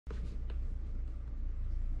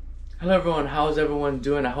Hello everyone, how's everyone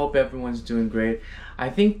doing? I hope everyone's doing great. I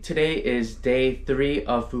think today is day 3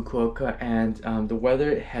 of Fukuoka and the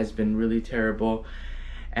weather has been really terrible.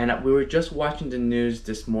 And we were just watching the news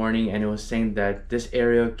this morning and it was saying that this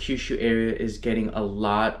area, Kyushu area, is getting a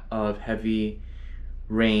lot of heavy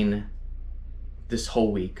rain this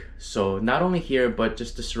whole week. So not only here, but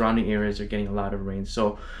just the surrounding areas are getting a lot of rain.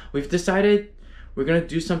 So we've decided we're gonna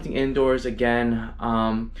do something indoors again.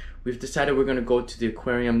 We've decided we're gonna go to the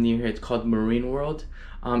aquarium near here. It's called Marine World.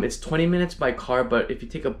 It's 20 minutes by car, but if you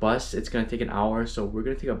take a bus, it's gonna take an hour. So we're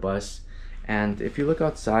gonna take a bus. And if you look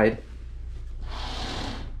outside,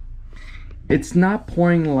 it's not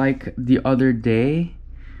pouring like the other day,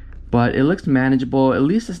 but it looks manageable. At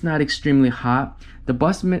least it's not extremely hot. The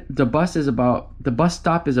bus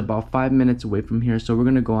stop is about 5 minutes away from here, so we're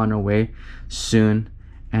gonna go on our way soon.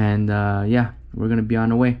 And yeah, we're gonna be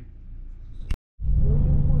on our way.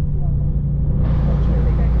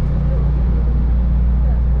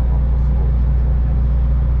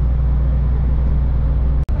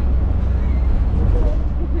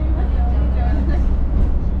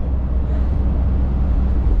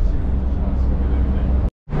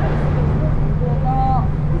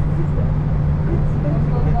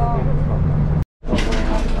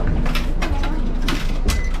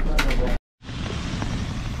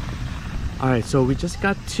 Alright, so we just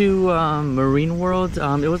got to Marine World.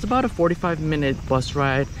 It was about a 45-minute bus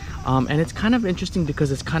ride, and it's kind of interesting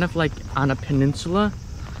because it's kind of like on a peninsula,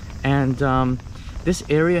 and this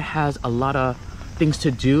area has a lot of things to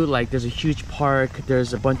do. Like there's a huge park,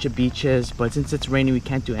 there's a bunch of beaches, but since it's raining we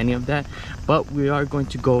can't do any of that. But we are going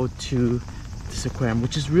to go to this aquarium,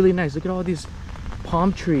 which is really nice. Look at all these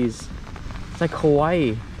palm trees. It's like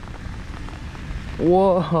Hawaii.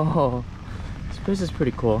 Whoa, this place is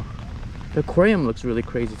pretty cool. The aquarium looks really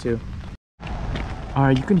crazy too.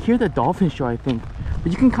 Alright, you can hear the dolphin show, I think.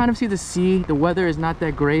 But you can kind of see the sea. The weather is not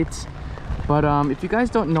that great. But if you guys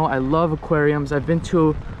don't know, I love aquariums. I've been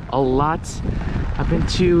to a lot. I've been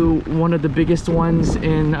to one of the biggest ones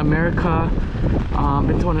in America.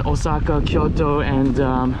 Been to one in Osaka, Kyoto, and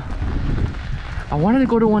I wanted to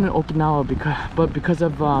go to one in Okinawa but because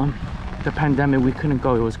of the pandemic we couldn't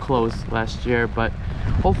go. It was closed last year, but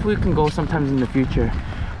hopefully we can go sometimes in the future.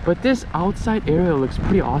 But this outside area looks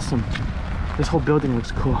pretty awesome. This whole building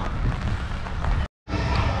looks cool.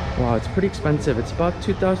 Wow, it's pretty expensive. It's about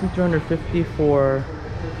 $2,350 for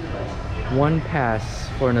one pass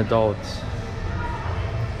for an adult.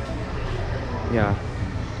 Yeah,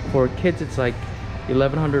 for kids it's like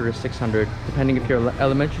 $1,100 or $600, depending if you're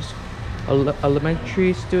elementary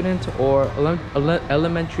student or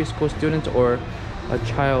elementary school student or a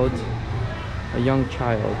young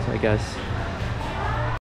child, I guess.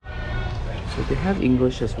 So they have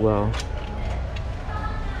English as well,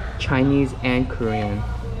 Chinese and Korean.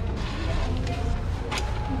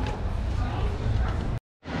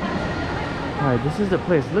 Alright, this is the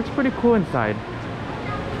place. It looks pretty cool inside.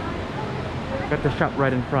 Got the shop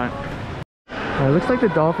right in front. It looks like the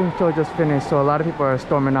dolphin show just finished, so a lot of people are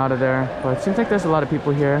storming out of there. But it seems like there's a lot of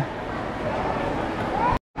people here.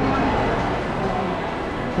 I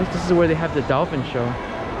think this is where they have the dolphin show.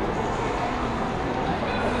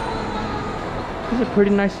 This is a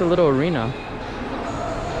pretty nice little arena.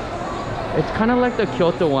 It's kind of like the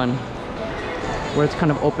Kyoto one, where it's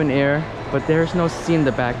kind of open air, but there's no sea in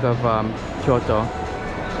the back of Kyoto.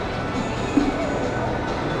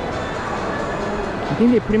 I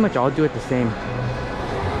think they pretty much all do it the same.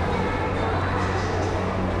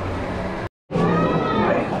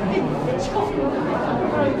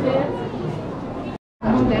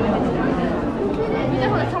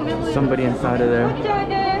 Somebody inside of there.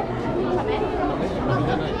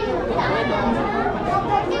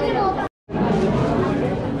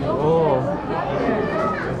 Oh,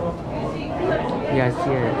 yeah, I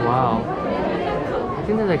see it. Wow. I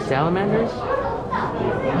think there's like salamanders.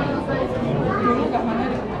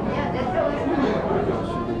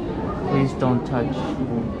 Please don't touch.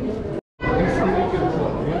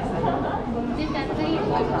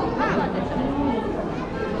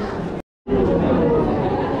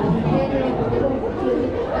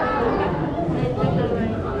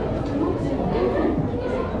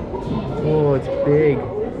 Oh, it's big.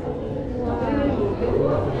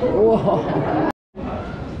 Whoa.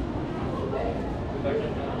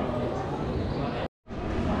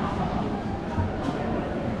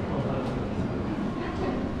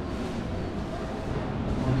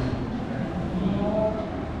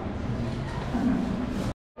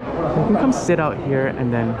 You can come sit out here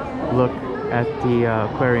and then look at the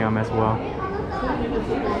aquarium as well.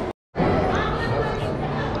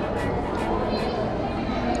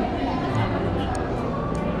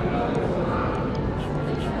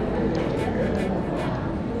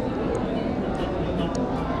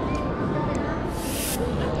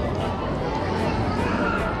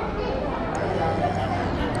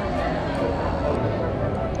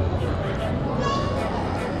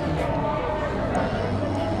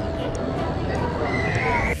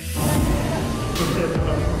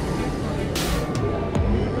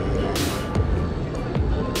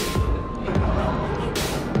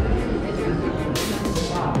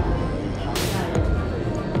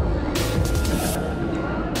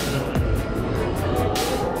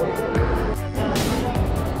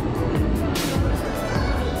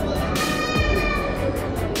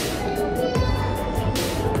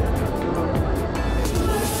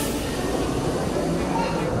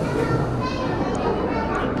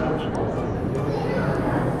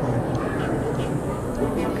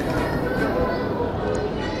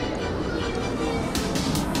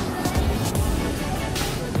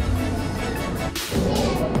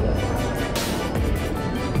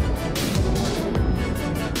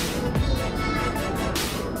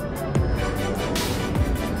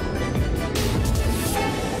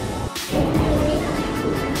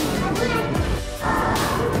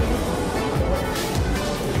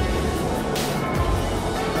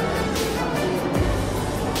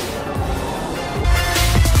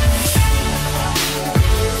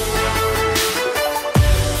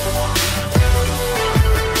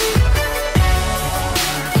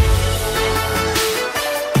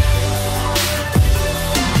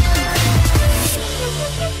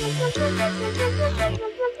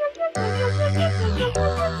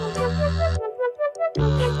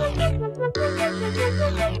 You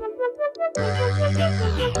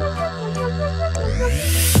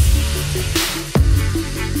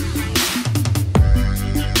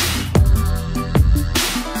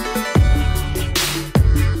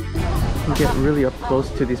get really up close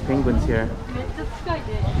to these penguins here.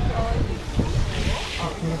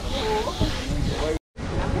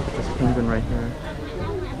 This penguin right here.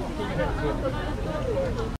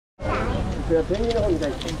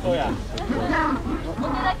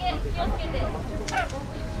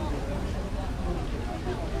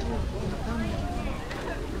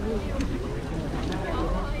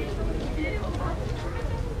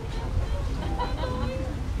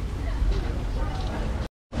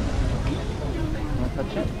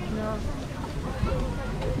 Touch it? No.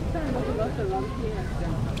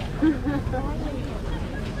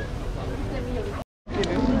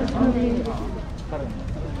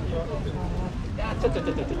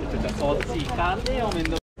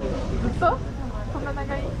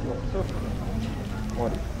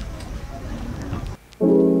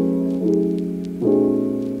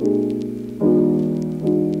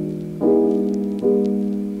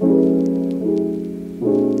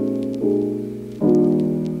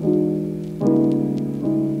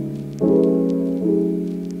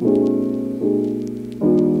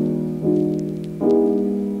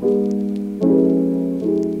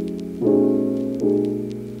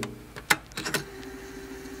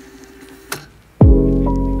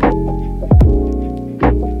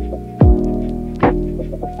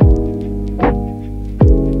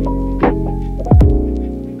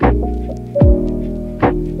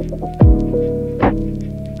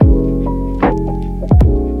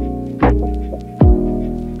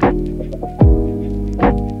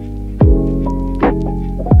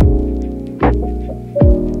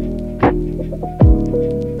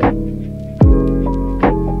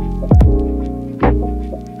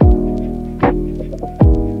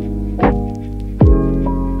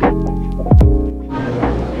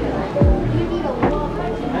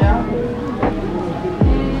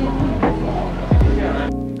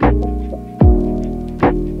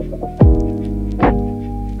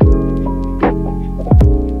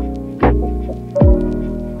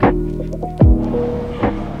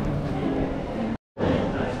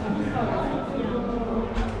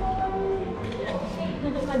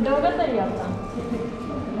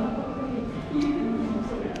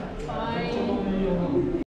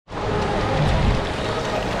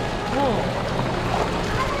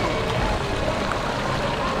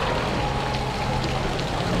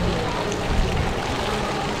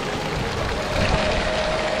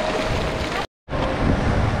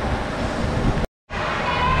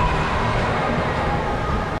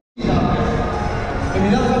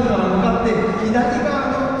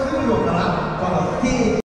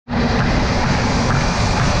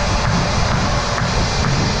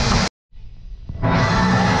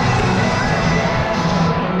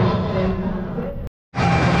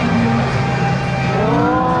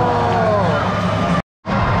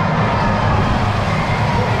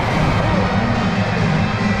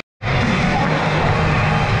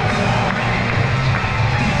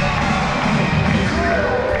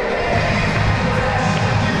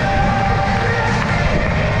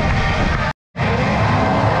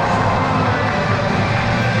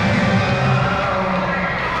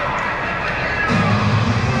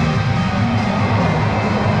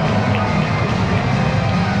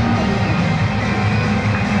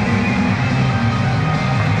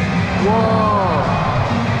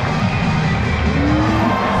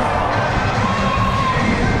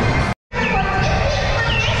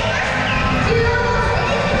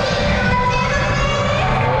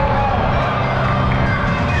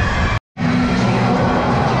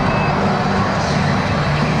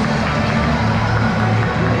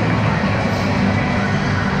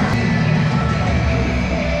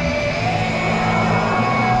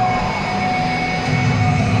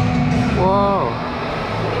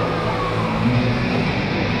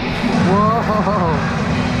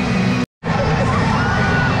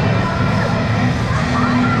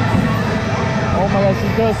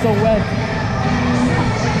 This girl's so wet.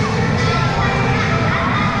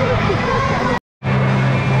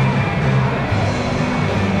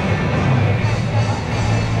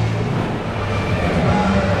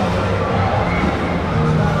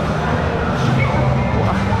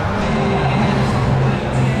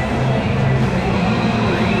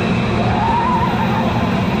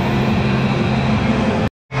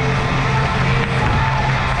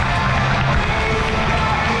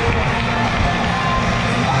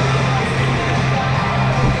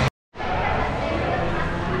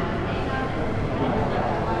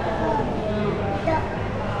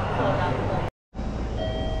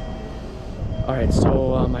 Alright,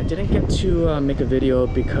 so I didn't get to make a video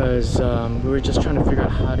because we were just trying to figure out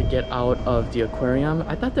how to get out of the aquarium.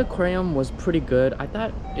 I thought the aquarium was pretty good. I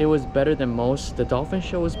thought it was better than most. The dolphin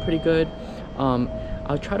show was pretty good.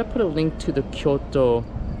 I'll try to put a link to the Kyoto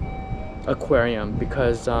aquarium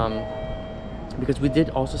because we did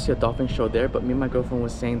also see a dolphin show there, but me and my girlfriend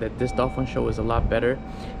was saying that this dolphin show was a lot better.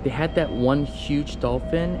 They had that one huge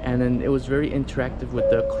dolphin, and then it was very interactive with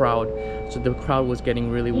the crowd, so the crowd was getting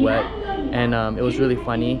really wet, and it was really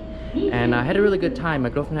funny, and I had a really good time. My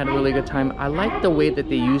girlfriend had a really good time. I like the way that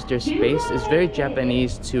they used their space. It's very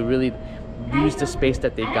Japanese to really use the space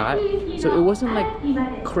that they got, so it wasn't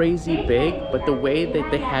like crazy big, but the way that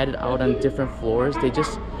they had it out on different floors, they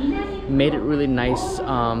just made it really nice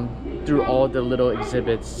through all the little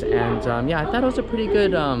exhibits. And yeah, I thought it was a pretty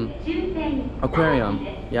good aquarium.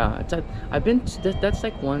 Yeah, I've been to, that's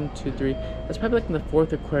like 1, 2, 3, that's probably like the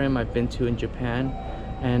 4th aquarium I've been to in Japan,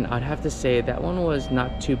 and I'd have to say that one was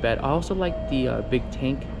not too bad. I also liked the big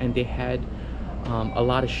tank, and they had a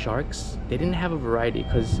lot of sharks. They didn't have a variety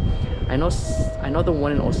because I know the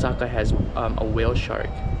one in Osaka has a whale shark.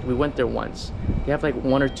 We went there once. They have like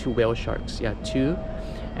 1 or 2 whale sharks. Yeah, 2.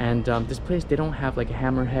 And this place, they don't have like a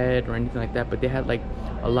hammerhead or anything like that, but they had like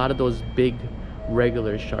a lot of those big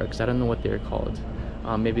regular sharks. I don't know what they're called.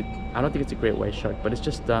 Maybe, I don't think it's a great white shark, but it's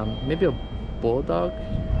just maybe a bulldog.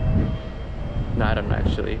 No, I don't know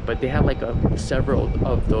actually, but they had like several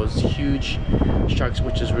of those huge sharks,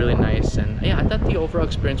 which is really nice. And yeah, I thought the overall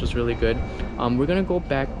experience was really good. We're gonna go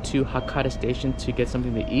back to Hakata Station to get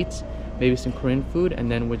something to eat, maybe some Korean food, and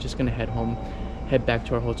then we're just gonna head back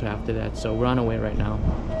to our hotel after that. So we're on our way right now.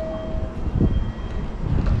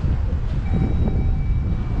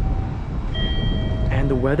 And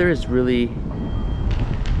the weather is really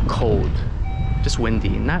cold, just windy.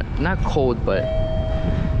 Not cold, but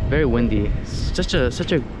very windy. It's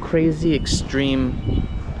such a crazy extreme,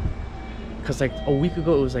 because like a week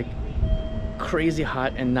ago it was like crazy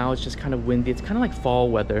hot, and now it's just kind of windy. It's kind of like fall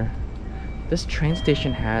weather. This train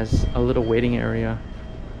station has a little waiting area.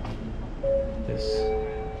 This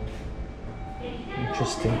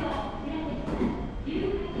interesting.